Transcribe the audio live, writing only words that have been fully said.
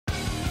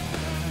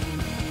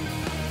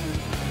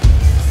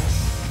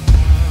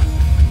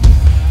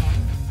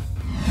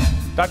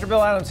Dr.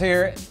 Bill Adams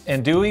here,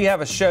 and do we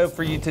have a show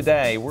for you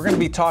today? We're going to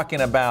be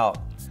talking about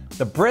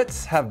the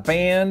Brits have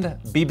banned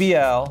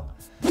BBL,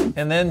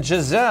 and then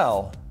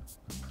Gisele,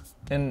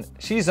 and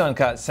she's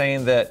uncut,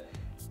 saying that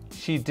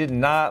she did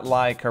not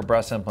like her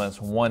breast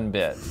implants one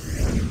bit.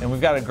 And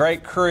we've got a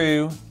great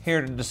crew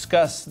here to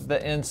discuss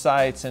the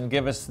insights and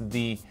give us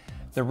the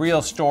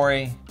real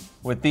story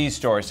with these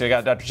stories. So we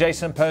got Dr.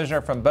 Jason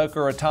Posner from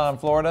Boca Raton,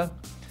 Florida.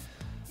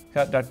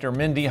 Got Dr.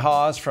 Mindy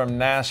Hawes from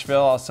Nashville,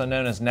 also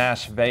known as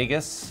Nash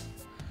Vegas.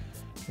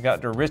 We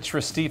got Dr. Rich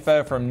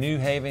Restifo from New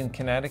Haven,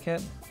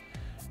 Connecticut.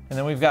 And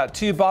then we've got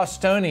two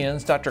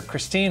Bostonians, Dr.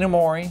 Christine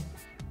Amori,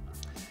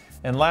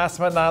 and last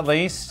but not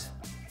least,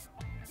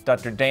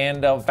 Dr.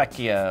 Dan Del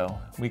Vecchio.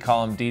 We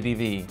call him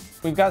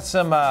DDV. We've got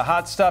some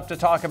hot stuff to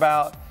talk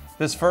about.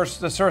 This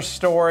first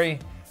story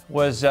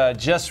was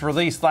just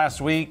released last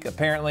week.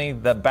 Apparently,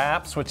 the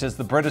BAPS, which is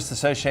the British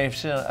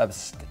Association of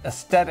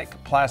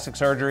Aesthetic Plastic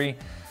Surgery,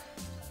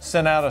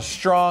 sent out a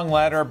strong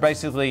letter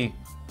basically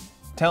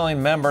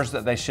telling members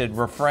that they should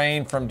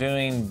refrain from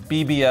doing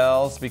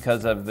BBLs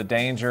because of the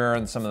danger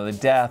and some of the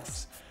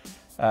deaths.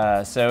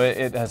 So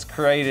it has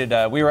created,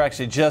 we were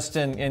actually just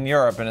in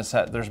Europe, and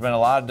there's been a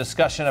lot of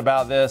discussion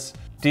about this.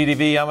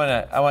 DDV,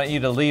 I want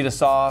you to lead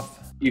us off.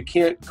 You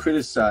can't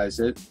criticize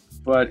it,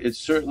 but it's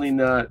certainly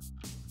not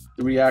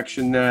the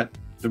reaction that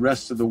the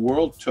rest of the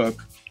world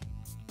took.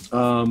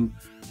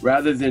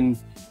 Rather than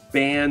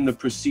ban the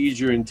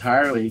procedure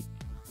entirely,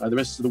 the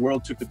rest of the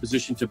world took the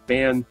position to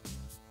ban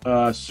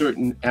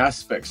certain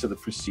aspects of the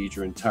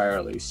procedure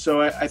entirely.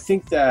 So I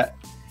think that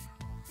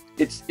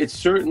it's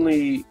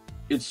certainly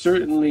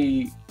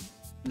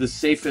the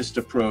safest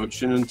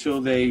approach, and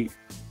until they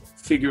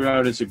figure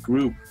out as a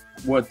group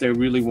what they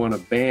really want to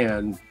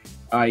ban,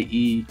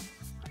 i.e.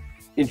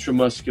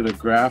 intramuscular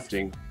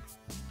grafting,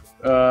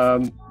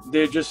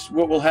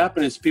 what will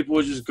happen is people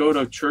will just go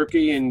to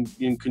Turkey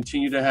and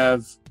continue to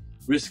have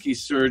risky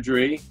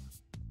surgery.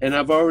 And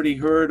I've already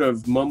heard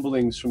of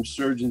mumblings from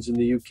surgeons in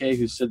the UK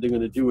who said they're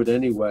going to do it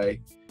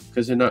anyway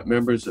because they're not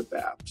members of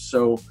BAP.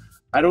 So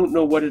I don't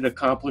know what it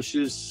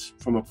accomplishes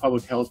from a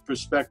public health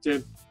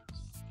perspective,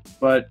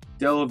 but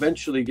they'll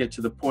eventually get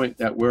to the point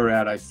that we're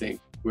at, I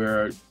think,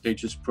 where they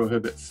just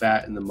prohibit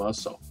fat in the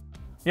muscle.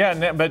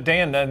 Yeah, but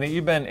Dan,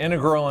 you've been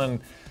integral in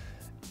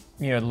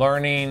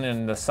learning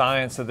and the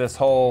science of this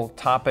whole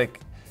topic,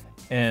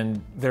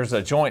 and there's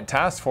a joint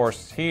task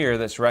force here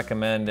that's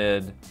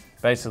recommended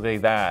basically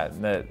that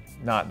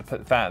not to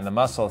put fat in the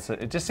muscle. So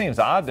it just seems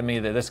odd to me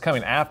that this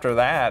coming after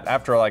that,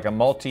 after like a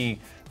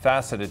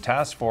multifaceted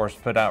task force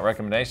put out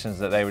recommendations,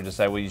 that they would just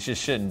say, well, you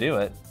just shouldn't do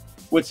it.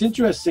 What's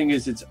interesting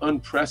is it's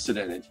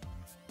unprecedented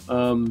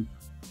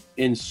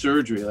in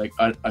surgery. Like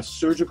a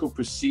surgical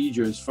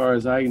procedure, as far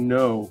as I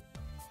know,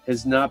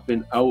 has not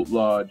been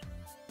outlawed,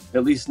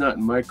 at least not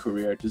in my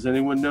career. Does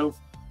anyone know?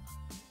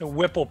 The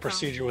Whipple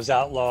procedure was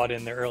outlawed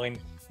in the early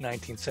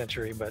 19th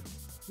century, but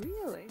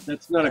really?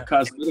 That's not a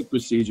cosmetic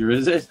procedure,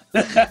 is it?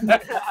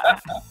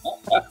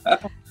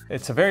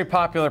 It's a very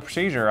popular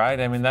procedure, right?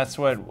 I mean, that's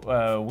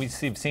what we've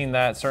seen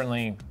that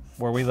certainly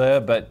where we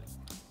live, but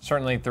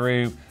certainly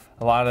through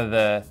a lot of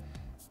the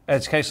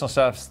educational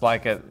stuff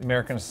like at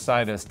American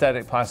Society of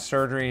Aesthetic Plastic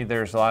Surgery.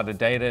 There's a lot of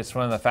data. It's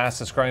one of the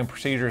fastest growing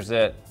procedures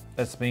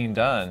that's being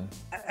done.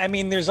 I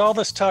mean, there's all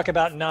this talk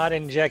about not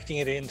injecting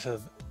it into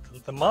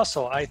the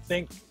muscle. I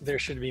think there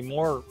should be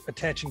more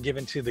attention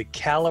given to the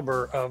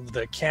caliber of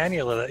the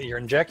cannula that you're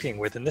injecting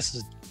with. And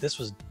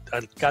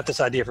I got this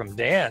idea from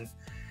Dan.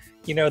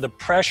 The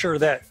pressure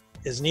that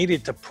is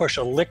needed to push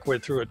a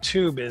liquid through a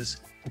tube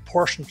is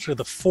proportional to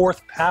the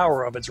fourth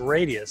power of its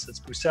radius. It's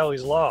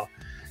Buselli's law.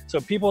 So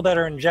people that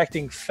are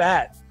injecting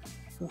fat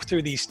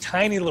through these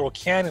tiny little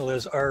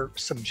cannulas are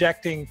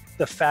subjecting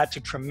the fat to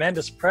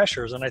tremendous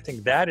pressures. And I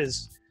think that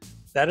is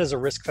a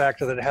risk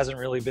factor that hasn't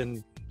really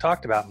been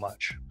talked about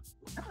much.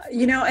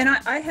 And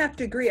I have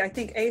to agree. I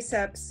think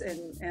ASAPS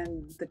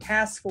and the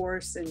task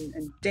force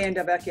and Dan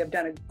Del Vecchio have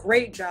done a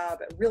great job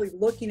at really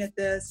looking at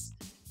this.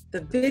 The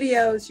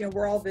videos,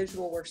 we're all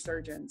visual, we're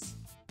surgeons.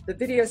 The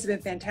videos have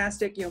been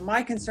fantastic.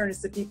 My concern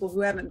is the people who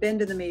haven't been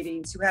to the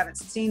meetings, who haven't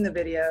seen the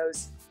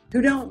videos,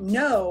 who don't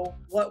know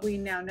what we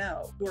now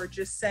know, who are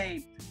just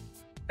saying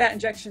fat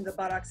injection to the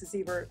buttocks is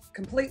either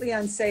completely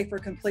unsafe or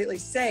completely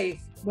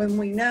safe, when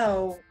we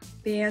know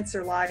the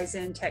answer lies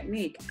in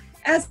technique,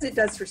 as it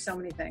does for so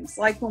many things.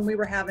 Like when we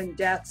were having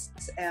deaths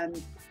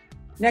and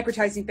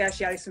necrotizing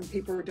fasciitis when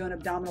people were doing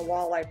abdominal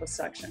wall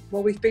liposuction.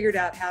 Well, we figured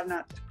out how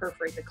not to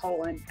perforate the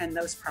colon, and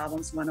those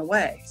problems went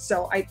away.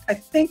 So I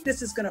think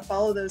this is going to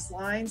follow those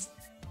lines,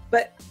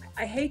 but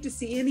I hate to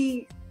see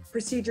any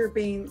procedure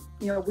being,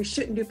 we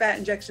shouldn't do fat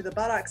injection to the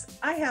buttocks.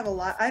 I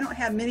don't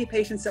have many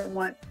patients that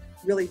want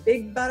really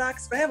big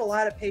buttocks, but I have a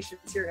lot of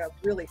patients here who have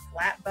really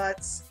flat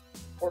butts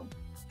or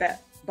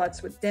fat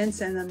butts with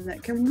dents in them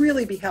that can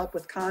really be helped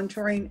with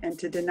contouring, and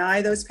to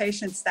deny those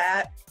patients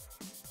that,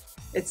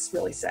 it's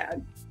really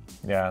sad.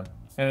 Yeah,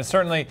 and it's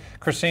certainly,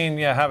 Christine,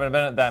 having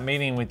been at that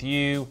meeting with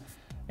you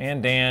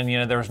and Dan,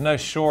 there was no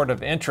short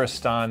of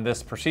interest on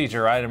this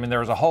procedure, right? I mean, there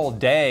was a whole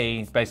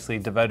day basically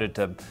devoted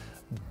to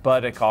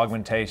buttock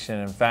augmentation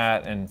and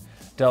fat, and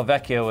Del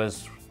Vecchio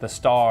was the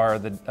star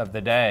of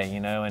the day, you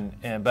know,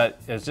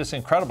 but it's just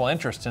incredible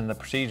interest in the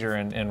procedure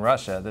in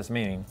Russia, this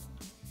meeting.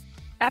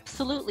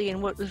 Absolutely.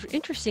 And what was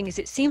interesting is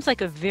it seems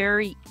like a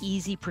very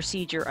easy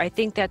procedure. I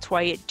think that's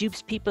why it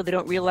dupes people. They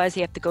don't realize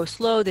they have to go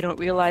slow. They don't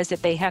realize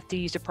that they have to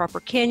use the proper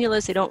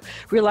cannulas. They don't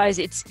realize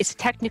it's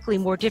technically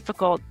more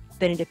difficult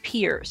than it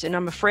appears. And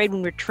I'm afraid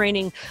when we're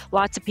training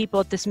lots of people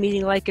at this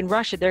meeting, like in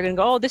Russia, they're going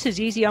to go, oh, this is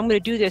easy, I'm going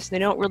to do this. And they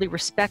don't really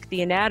respect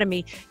the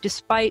anatomy,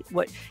 despite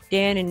what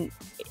Dan and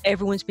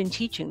everyone's been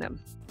teaching them.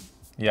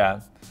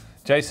 Yeah.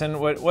 Jason,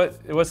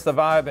 what's the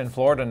vibe in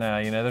Florida now?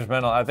 You know, there's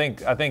been, I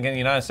think in the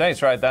United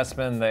States, right, that's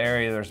been the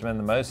area there's been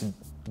the most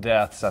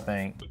deaths, I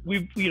think.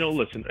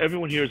 Listen,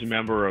 everyone here is a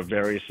member of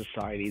various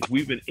societies.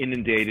 We've been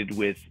inundated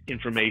with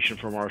information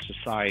from our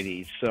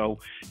societies. So,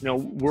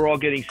 we're all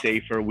getting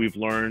safer. We've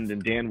learned,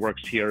 and Dan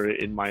works here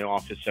in my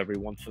office every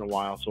once in a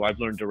while, so I've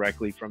learned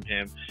directly from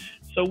him.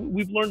 So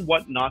we've learned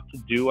what not to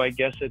do, I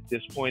guess, at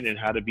this point, and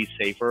how to be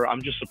safer.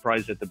 I'm just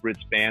surprised that the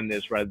Brits banned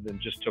this rather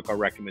than just took our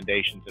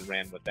recommendations and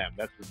ran with them.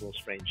 That's a little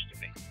strange to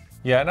me.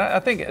 Yeah, and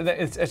I think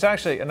it's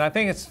actually, and I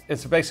think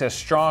it's basically a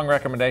strong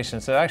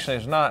recommendation. So actually,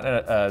 it's not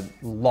a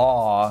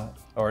law,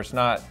 or it's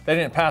not, they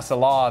didn't pass a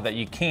law that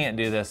you can't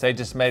do this. They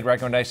just made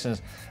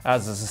recommendations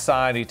as a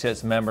society to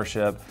its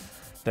membership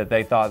that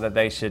they thought that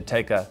they should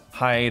take a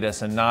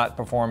hiatus and not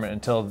perform it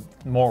until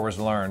more was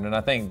learned. And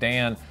I think,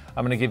 Dan,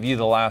 I'm going to give you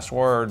the last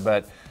word,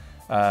 but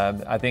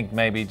I think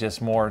maybe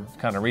just more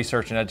kind of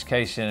research and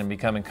education and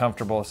becoming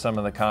comfortable with some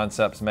of the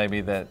concepts maybe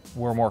that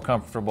we're more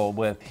comfortable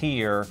with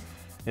here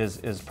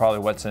is probably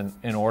what's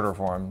in order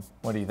for them.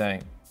 What do you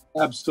think?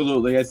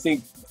 Absolutely.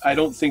 I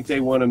don't think they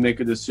want to make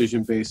a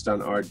decision based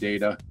on our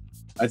data.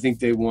 I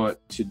think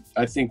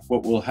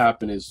what will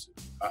happen is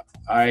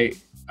I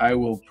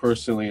will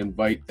personally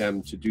invite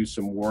them to do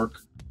some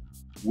work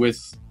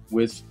with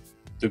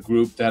the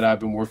group that I've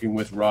been working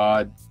with,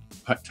 Rod,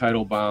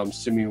 Teitelbaum,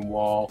 Simeon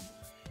Wall,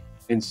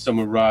 and some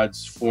of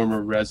Rod's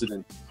former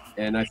residents.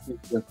 And I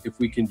think that if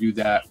we can do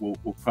that,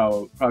 we'll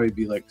probably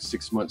be like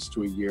 6 months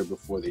to a year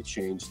before they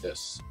change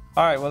this.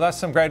 All right, well, that's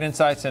some great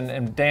insights.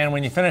 And Dan,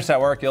 when you finish that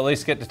work, you'll at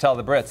least get to tell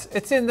the Brits,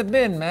 it's in the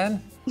bin,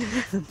 man.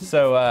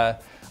 So, all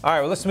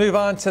right, well, let's move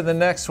on to the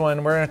next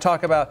one. We're going to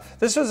talk about,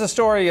 this was a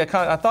story, I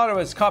thought it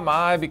was caught my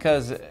eye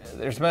because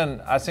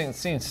I've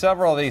seen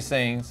several of these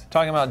things,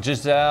 talking about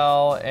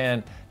Gisele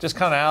and just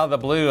kind of out of the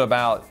blue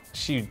about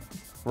she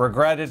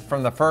regretted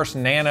from the first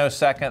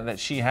nanosecond that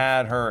she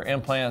had her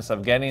implants,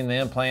 of getting the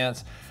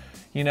implants.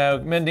 You know,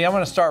 Mindy, I'm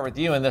going to start with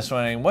you in this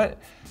one. I mean,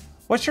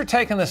 what's your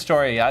take on this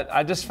story?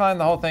 I just find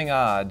the whole thing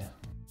odd.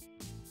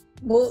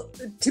 Well,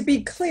 to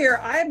be clear,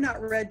 I have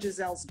not read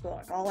Gisele's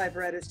book. All I've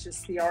read is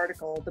just the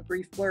article, the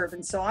brief blurb.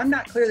 And so I'm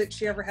not clear that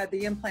she ever had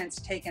the implants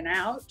taken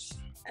out.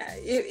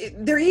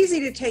 They're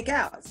easy to take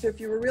out. So if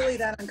you were really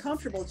that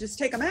uncomfortable, just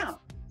take them out.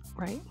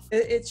 Right.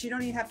 You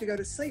don't even have to go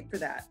to sleep for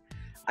that.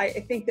 I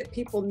think that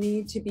people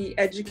need to be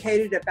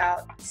educated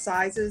about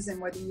sizes, and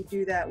whether you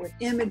do that with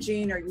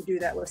imaging or you do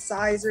that with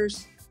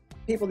sizers,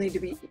 people need to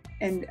be.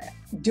 And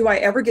do I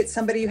ever get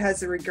somebody who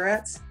has the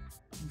regrets?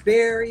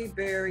 Very,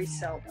 very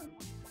seldom.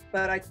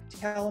 But I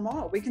tell them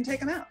all, we can take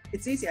them out.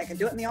 It's easy. I can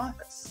do it in the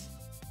office.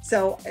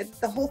 So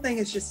the whole thing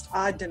is just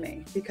odd to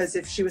me, because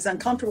if she was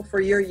uncomfortable for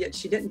a year yet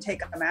she didn't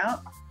take them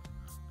out,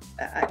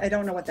 I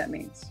don't know what that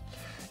means.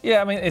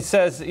 Yeah, I mean, it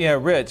says,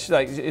 Rich,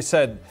 like it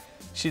said,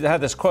 she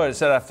had this quote. It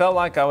said, I felt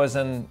like I was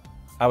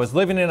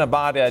living in a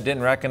body I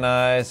didn't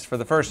recognize. For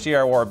the first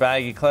year, I wore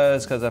baggy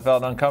clothes because I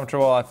felt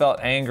uncomfortable. I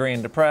felt angry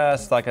and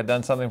depressed, like I'd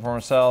done something for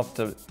myself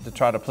to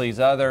try to please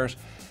others.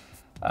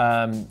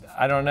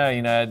 I don't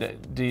know,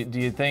 do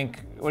you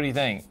think, what do you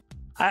think?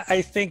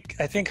 I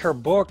think her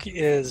book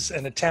is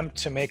an attempt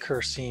to make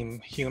her seem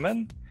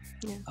human.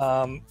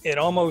 Yeah. It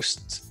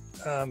almost,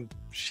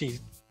 she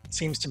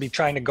seems to be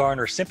trying to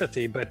garner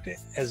sympathy, but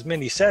as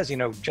Mindy says,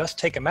 just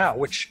take them out,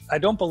 which I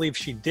don't believe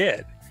she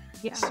did.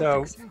 Yeah,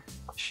 so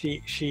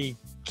she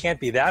can't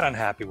be that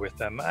unhappy with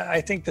them. I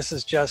think this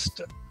is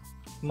just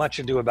much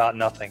ado about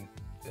nothing.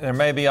 There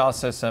may be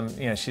also some,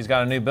 she's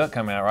got a new book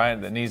coming out, right?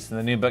 The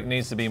new book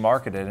needs to be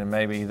marketed, and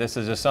maybe this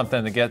is just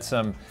something to get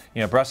some,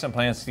 breast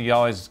implants.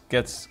 Always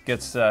gets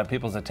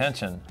people's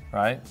attention,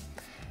 right?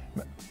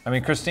 I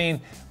mean,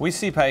 Christine, we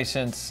see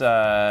patients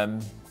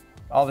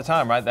all the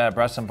time, right, that have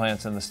breast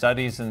implants, and the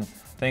studies and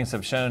things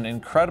have shown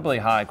incredibly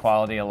high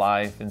quality of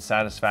life and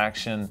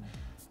satisfaction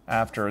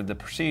after the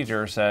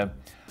procedure. So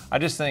I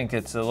just think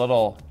it's a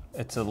little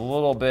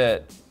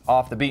bit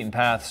off the beaten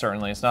path.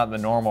 Certainly, it's not the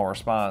normal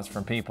response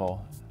from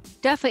people.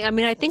 Definitely. I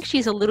mean, I think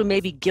she's a little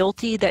maybe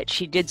guilty that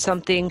she did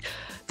something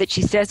that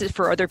she says is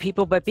for other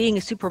people, but being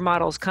a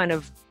supermodel is kind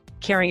of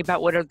caring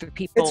about what other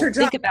people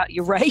think about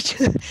you, right?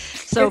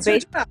 So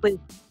basically,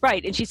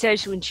 right. And she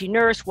says when she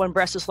nursed, one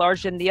breast is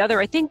larger than the other.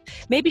 I think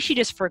maybe she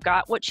just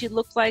forgot what she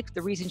looked like,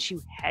 the reason she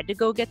had to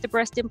go get the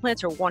breast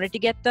implants or wanted to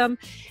get them.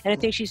 And I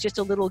think she's just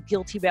a little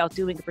guilty about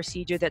doing a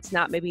procedure that's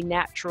not maybe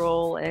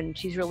natural, and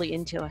she's really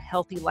into a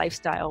healthy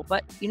lifestyle.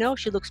 But,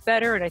 she looks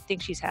better, and I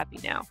think she's happy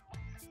now.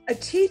 a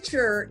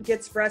teacher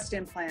gets breast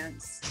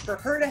implants. For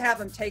her to have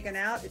them taken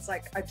out, it's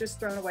like, I've just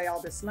thrown away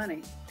all this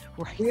money.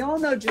 Right. We all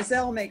know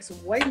Gisele makes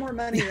way more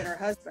money than her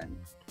husband.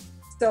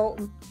 So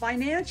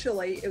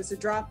financially, it was a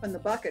drop in the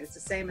bucket. It's the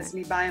same as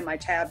me buying my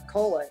Tab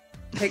Cola.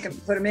 Take them,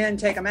 put them in,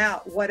 take them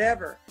out,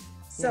 whatever.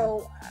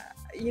 So,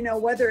 you know,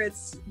 whether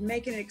it's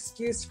making an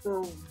excuse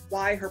for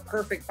why her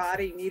perfect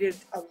body needed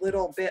a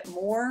little bit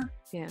more.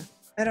 Yeah.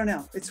 I don't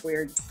know. It's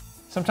weird.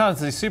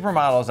 Sometimes these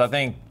supermodels, I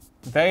think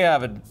they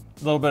have a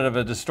little bit of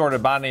a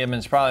distorted body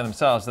image probably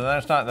themselves. And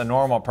that's not the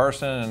normal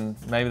person, and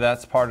maybe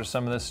that's part of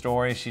some of this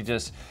story. She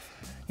just,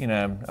 you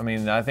know, I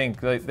mean, I think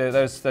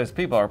those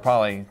people are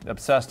probably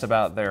obsessed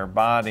about their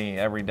body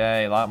every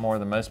day, a lot more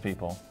than most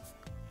people.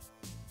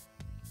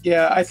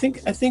 Yeah, I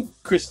think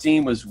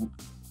Christine was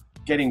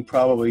getting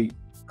probably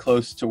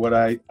close to what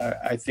I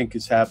think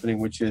is happening,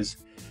 which is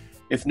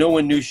if no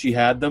one knew she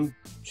had them,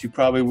 she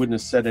probably wouldn't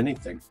have said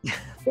anything.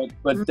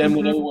 But then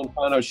when everyone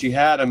found out she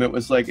had them, it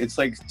was like, it's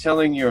like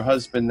telling your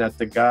husband that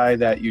the guy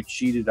that you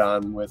cheated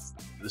on with,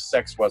 the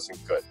sex wasn't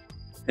good.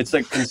 It's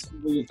like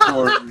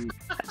conciliatory.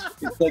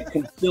 It's like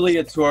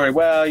conciliatory.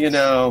 Well, you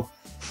know,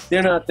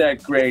 they're not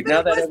that great. But now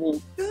it that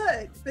wasn't everyone,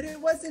 good, but it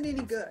wasn't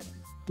any good.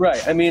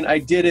 right. I mean, I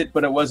did it,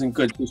 but it wasn't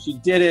good. So she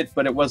did it,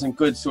 but it wasn't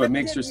good. So it But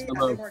makes her they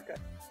somehow. weren't good.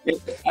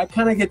 I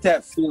kind of get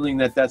that feeling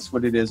that that's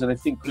what it is, and I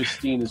think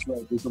Christine is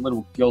right. There's a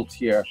little guilt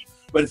here,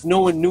 but if no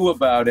one knew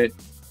about it,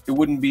 it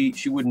wouldn't be.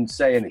 She wouldn't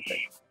say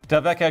anything.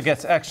 Delvecchio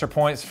gets extra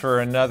points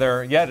for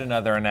yet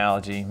another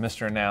analogy,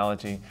 Mr.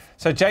 Analogy.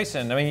 So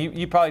Jason, I mean,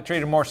 you probably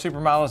treated more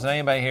supermodels than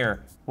anybody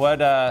here.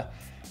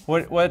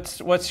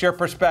 What's your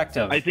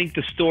perspective? I think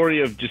the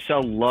story of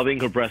Gisele loving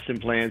her breast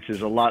implants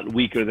is a lot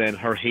weaker than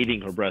her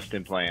hating her breast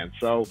implants.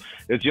 So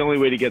it's the only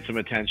way to get some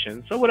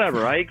attention. So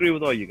whatever, I agree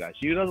with all you guys.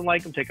 She doesn't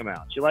like them, take them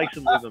out. She likes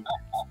them, leave them.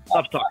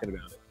 Stop talking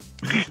about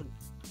it.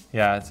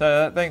 Yeah,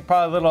 so I think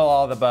probably a little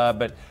all the above,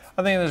 but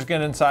I think there's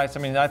good insights. I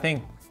mean, I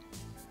think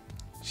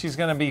she's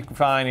going to be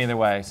fine either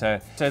way. So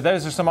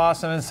those are some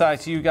awesome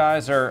insights. You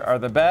guys are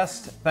the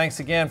best. Thanks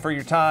again for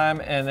your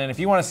time. And then if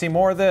you want to see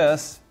more of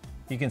this,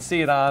 you can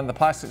see it on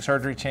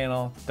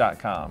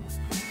theplasticsurgerychannel.com.